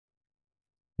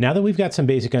Now that we've got some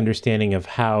basic understanding of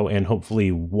how and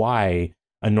hopefully why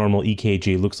a normal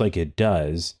EKG looks like it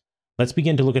does, let's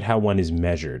begin to look at how one is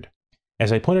measured.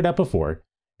 As I pointed out before,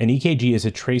 an EKG is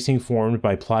a tracing formed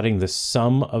by plotting the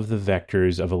sum of the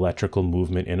vectors of electrical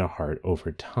movement in a heart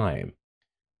over time.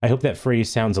 I hope that phrase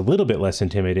sounds a little bit less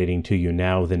intimidating to you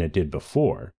now than it did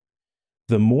before.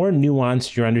 The more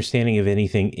nuanced your understanding of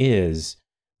anything is,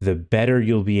 the better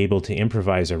you'll be able to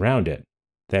improvise around it.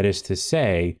 That is to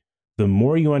say, the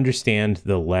more you understand,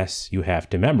 the less you have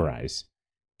to memorize.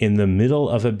 In the middle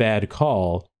of a bad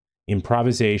call,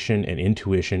 improvisation and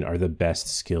intuition are the best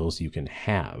skills you can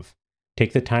have.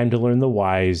 Take the time to learn the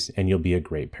whys, and you'll be a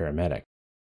great paramedic.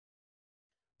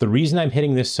 The reason I'm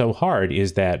hitting this so hard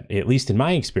is that, at least in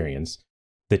my experience,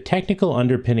 the technical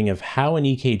underpinning of how an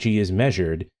EKG is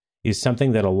measured is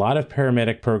something that a lot of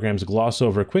paramedic programs gloss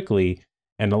over quickly,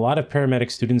 and a lot of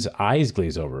paramedic students' eyes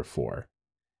glaze over for.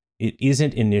 It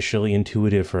isn't initially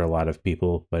intuitive for a lot of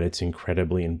people, but it's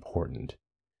incredibly important.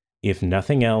 If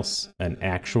nothing else, an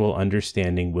actual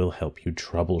understanding will help you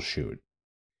troubleshoot.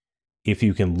 If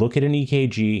you can look at an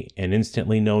EKG and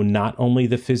instantly know not only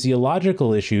the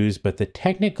physiological issues, but the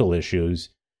technical issues,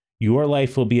 your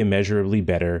life will be immeasurably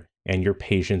better and your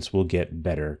patients will get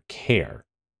better care.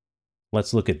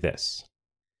 Let's look at this.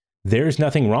 There's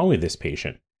nothing wrong with this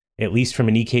patient, at least from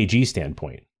an EKG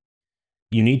standpoint.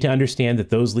 You need to understand that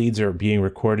those leads are being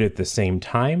recorded at the same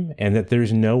time and that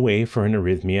there's no way for an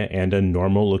arrhythmia and a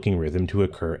normal-looking rhythm to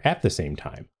occur at the same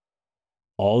time.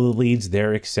 All the leads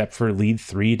there except for lead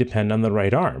 3 depend on the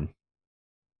right arm.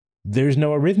 There's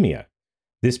no arrhythmia.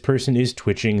 This person is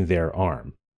twitching their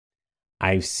arm.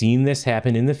 I've seen this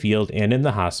happen in the field and in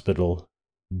the hospital.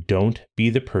 Don't be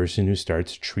the person who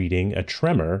starts treating a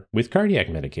tremor with cardiac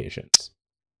medications.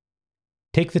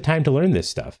 Take the time to learn this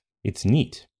stuff. It's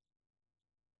neat.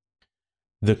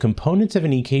 The components of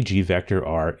an EKG vector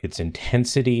are its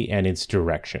intensity and its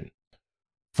direction.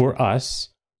 For us,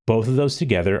 both of those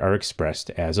together are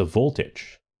expressed as a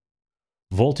voltage.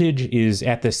 Voltage is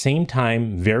at the same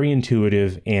time very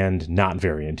intuitive and not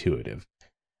very intuitive.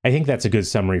 I think that's a good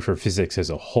summary for physics as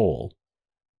a whole.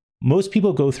 Most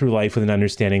people go through life with an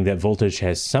understanding that voltage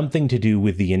has something to do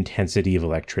with the intensity of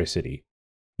electricity.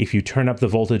 If you turn up the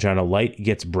voltage on a light, it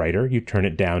gets brighter. You turn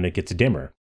it down, it gets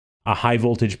dimmer. A high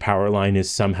voltage power line is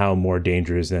somehow more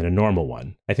dangerous than a normal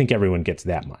one. I think everyone gets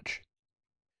that much.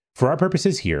 For our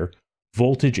purposes here,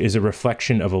 voltage is a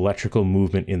reflection of electrical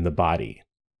movement in the body.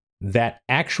 That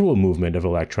actual movement of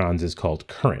electrons is called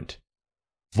current.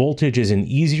 Voltage is an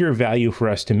easier value for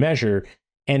us to measure,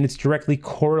 and it's directly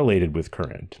correlated with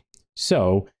current.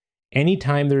 So,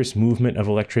 anytime there's movement of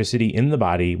electricity in the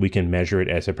body, we can measure it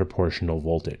as a proportional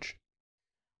voltage.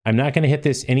 I'm not going to hit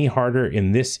this any harder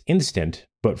in this instant,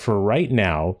 but for right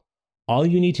now, all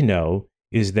you need to know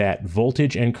is that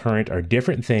voltage and current are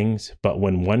different things, but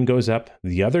when one goes up,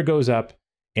 the other goes up,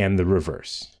 and the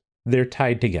reverse. They're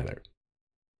tied together.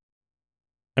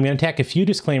 I'm going to tack a few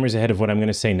disclaimers ahead of what I'm going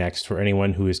to say next for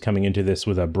anyone who is coming into this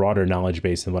with a broader knowledge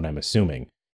base than what I'm assuming.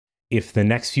 If the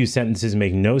next few sentences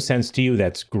make no sense to you,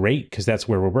 that's great, because that's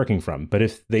where we're working from. But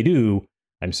if they do,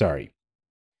 I'm sorry.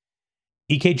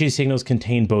 EKG signals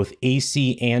contain both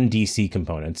AC and DC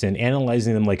components, and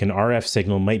analyzing them like an RF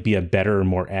signal might be a better,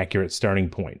 more accurate starting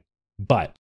point.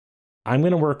 But I'm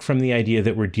going to work from the idea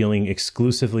that we're dealing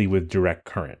exclusively with direct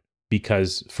current,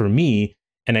 because for me,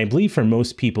 and I believe for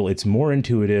most people, it's more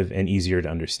intuitive and easier to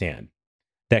understand.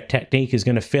 That technique is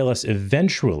going to fail us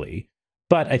eventually,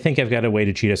 but I think I've got a way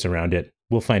to cheat us around it.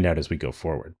 We'll find out as we go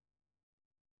forward.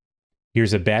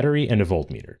 Here's a battery and a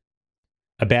voltmeter.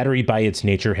 A battery by its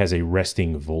nature has a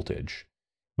resting voltage.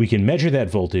 We can measure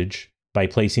that voltage by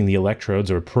placing the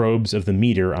electrodes or probes of the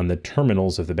meter on the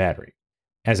terminals of the battery.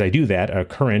 As I do that, a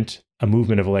current, a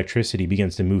movement of electricity,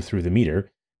 begins to move through the meter,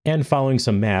 and following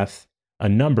some math, a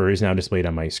number is now displayed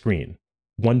on my screen.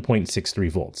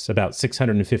 1.63 volts, about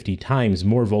 650 times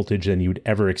more voltage than you'd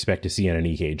ever expect to see on an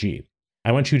EKG.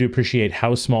 I want you to appreciate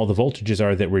how small the voltages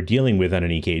are that we're dealing with on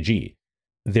an EKG.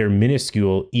 They're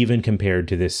minuscule even compared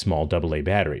to this small AA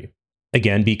battery.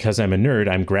 Again, because I'm a nerd,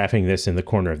 I'm graphing this in the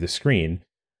corner of the screen.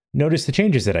 Notice the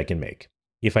changes that I can make.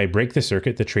 If I break the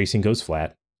circuit, the tracing goes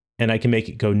flat, and I can make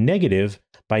it go negative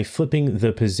by flipping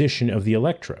the position of the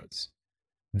electrodes.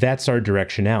 That's our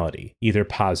directionality, either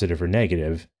positive or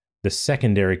negative, the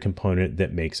secondary component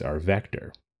that makes our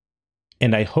vector.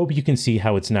 And I hope you can see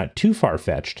how it's not too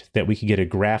far-fetched that we could get a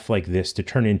graph like this to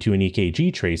turn into an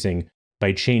EKG tracing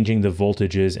by changing the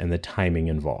voltages and the timing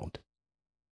involved.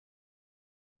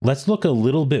 Let's look a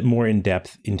little bit more in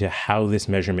depth into how this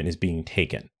measurement is being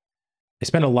taken. I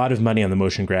spent a lot of money on the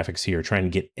motion graphics here, trying to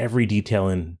get every detail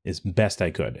in as best I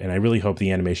could, and I really hope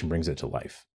the animation brings it to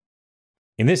life.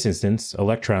 In this instance,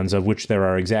 electrons, of which there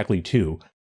are exactly 2,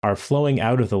 are flowing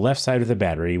out of the left side of the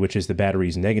battery, which is the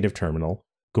battery's negative terminal,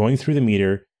 going through the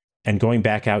meter, and going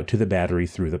back out to the battery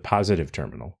through the positive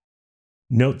terminal.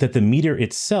 Note that the meter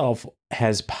itself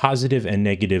has positive and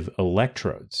negative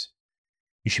electrodes.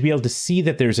 You should be able to see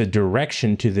that there's a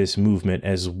direction to this movement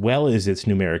as well as its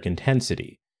numeric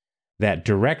intensity. That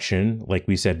direction, like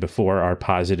we said before, are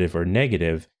positive or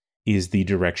negative, is the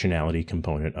directionality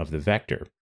component of the vector.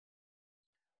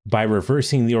 By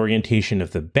reversing the orientation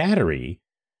of the battery,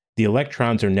 the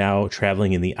electrons are now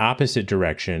traveling in the opposite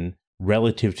direction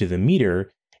relative to the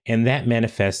meter, and that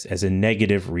manifests as a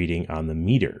negative reading on the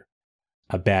meter.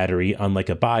 A battery, unlike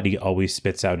a body, always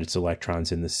spits out its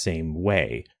electrons in the same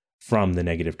way from the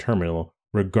negative terminal,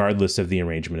 regardless of the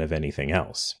arrangement of anything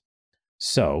else.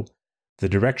 So, the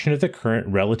direction of the current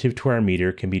relative to our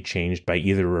meter can be changed by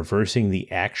either reversing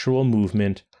the actual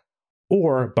movement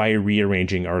or by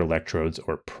rearranging our electrodes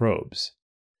or probes.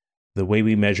 The way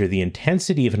we measure the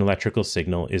intensity of an electrical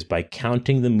signal is by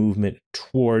counting the movement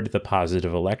toward the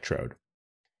positive electrode.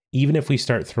 Even if we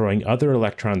start throwing other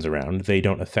electrons around, they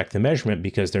don't affect the measurement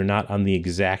because they're not on the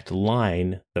exact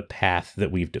line, the path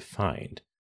that we've defined.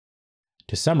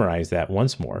 To summarize that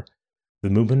once more, the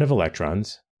movement of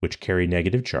electrons, which carry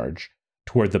negative charge,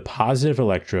 toward the positive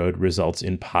electrode results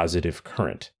in positive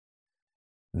current.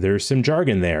 There's some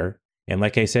jargon there, and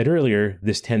like I said earlier,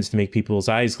 this tends to make people's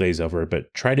eyes glaze over,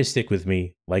 but try to stick with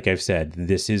me. Like I've said,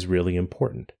 this is really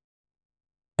important.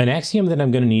 An axiom that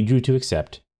I'm going to need you to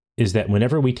accept is that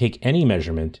whenever we take any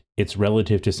measurement, it's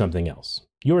relative to something else.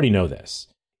 You already know this.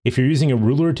 If you're using a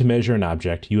ruler to measure an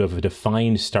object, you have a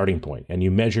defined starting point, and you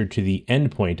measure to the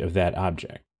end point of that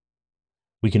object.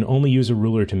 We can only use a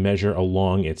ruler to measure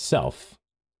along itself.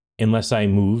 Unless I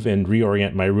move and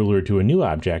reorient my ruler to a new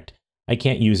object, I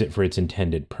can't use it for its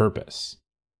intended purpose.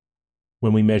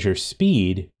 When we measure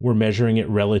speed, we're measuring it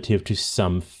relative to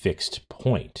some fixed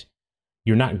point.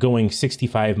 You're not going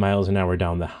 65 miles an hour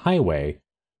down the highway,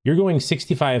 you're going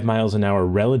 65 miles an hour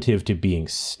relative to being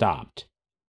stopped.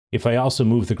 If I also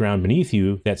move the ground beneath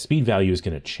you, that speed value is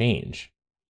going to change.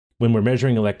 When we're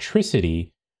measuring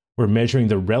electricity, we're measuring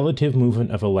the relative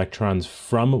movement of electrons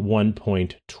from one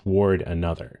point toward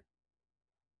another.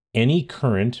 Any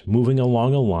current moving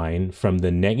along a line from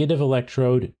the negative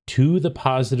electrode to the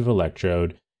positive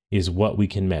electrode is what we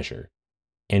can measure.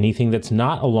 Anything that's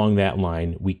not along that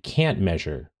line, we can't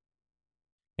measure.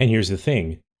 And here's the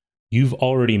thing, you've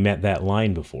already met that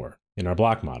line before in our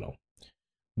block model.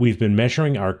 We've been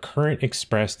measuring our current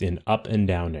expressed in up and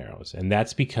down arrows, and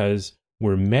that's because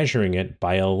we're measuring it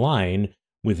by a line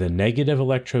with a negative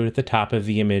electrode at the top of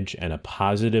the image and a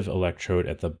positive electrode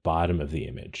at the bottom of the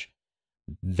image.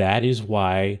 That is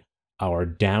why our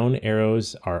down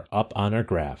arrows are up on our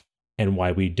graph and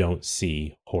why we don't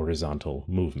see horizontal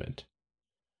movement.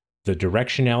 The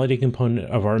directionality component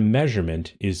of our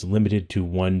measurement is limited to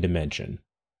one dimension.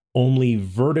 Only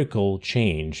vertical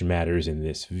change matters in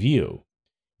this view.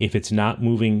 If it's not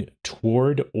moving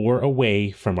toward or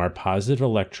away from our positive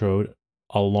electrode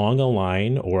along a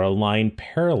line or a line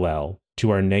parallel to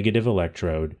our negative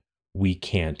electrode, we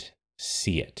can't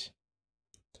see it.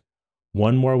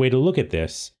 One more way to look at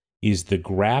this is the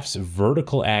graph's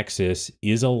vertical axis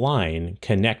is a line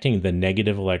connecting the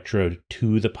negative electrode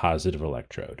to the positive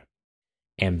electrode.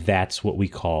 And that's what we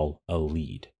call a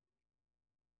lead.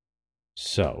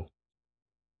 So,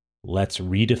 let's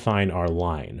redefine our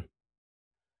line.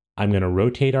 I'm going to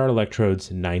rotate our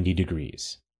electrodes 90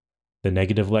 degrees. The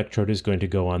negative electrode is going to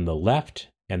go on the left,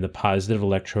 and the positive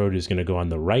electrode is going to go on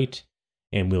the right,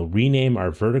 and we'll rename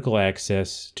our vertical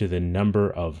axis to the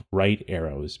number of right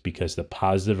arrows because the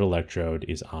positive electrode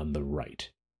is on the right.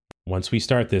 Once we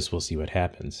start this, we'll see what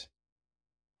happens.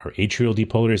 Our atrial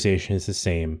depolarization is the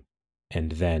same,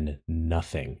 and then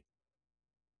nothing.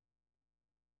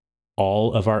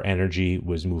 All of our energy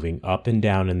was moving up and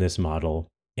down in this model,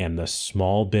 and the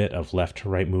small bit of left to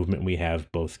right movement we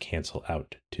have both cancel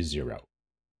out to zero.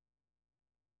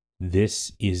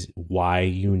 This is why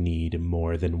you need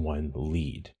more than one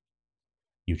lead.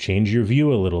 You change your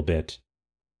view a little bit,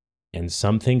 and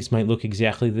some things might look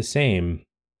exactly the same,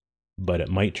 but it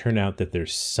might turn out that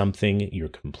there's something you're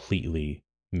completely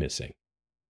missing.